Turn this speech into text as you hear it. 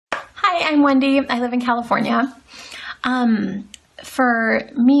Hi, I'm Wendy. I live in California. For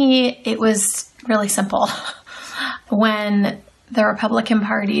me, it was really simple. When the Republican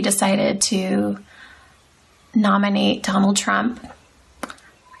Party decided to nominate Donald Trump,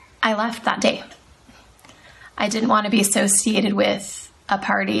 I left that day. I didn't want to be associated with a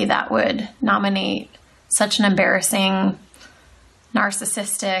party that would nominate such an embarrassing,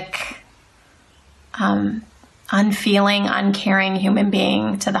 narcissistic, unfeeling, uncaring human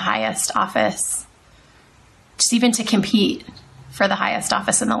being to the highest office. Just even to compete for the highest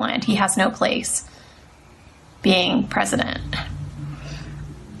office in the land. He has no place being president.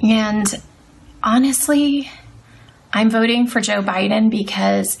 And honestly, I'm voting for Joe Biden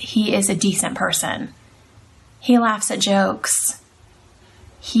because he is a decent person. He laughs at jokes.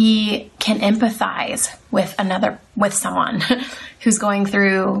 He can empathize with someone who's going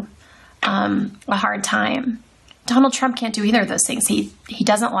through a hard time. Donald Trump can't do either of those things. He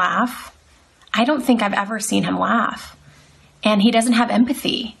doesn't laugh. I don't think I've ever seen him laugh. And he doesn't have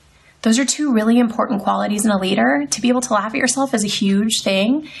empathy. Those are two really important qualities in a leader. To be able to laugh at yourself is a huge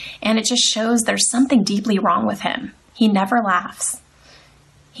thing. And it just shows there's something deeply wrong with him. He never laughs.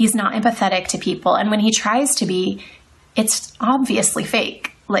 He's not empathetic to people. And when he tries to be, it's obviously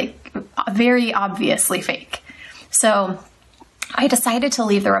fake, like very obviously fake. So I decided to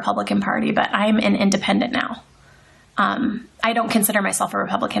leave the Republican Party, but I'm an independent now. I don't consider myself a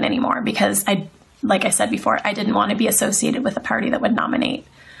Republican anymore because like I said before, I didn't want to be associated with a party that would nominate.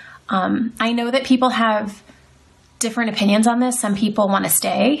 I know that people have different opinions on this. Some people want to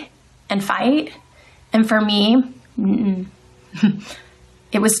stay and fight. And for me,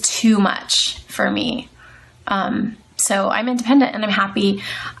 it was too much for me. So I'm independent and I'm happy.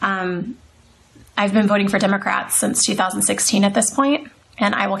 I've been voting for Democrats since 2016 at this point,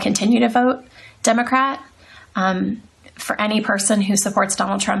 and I will continue to vote Democrat. For any person who supports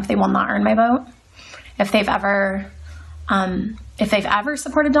Donald Trump, they will not earn my vote. If they've ever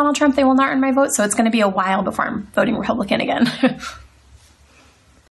supported Donald Trump, they will not earn my vote. So it's going to be a while before I'm voting Republican again.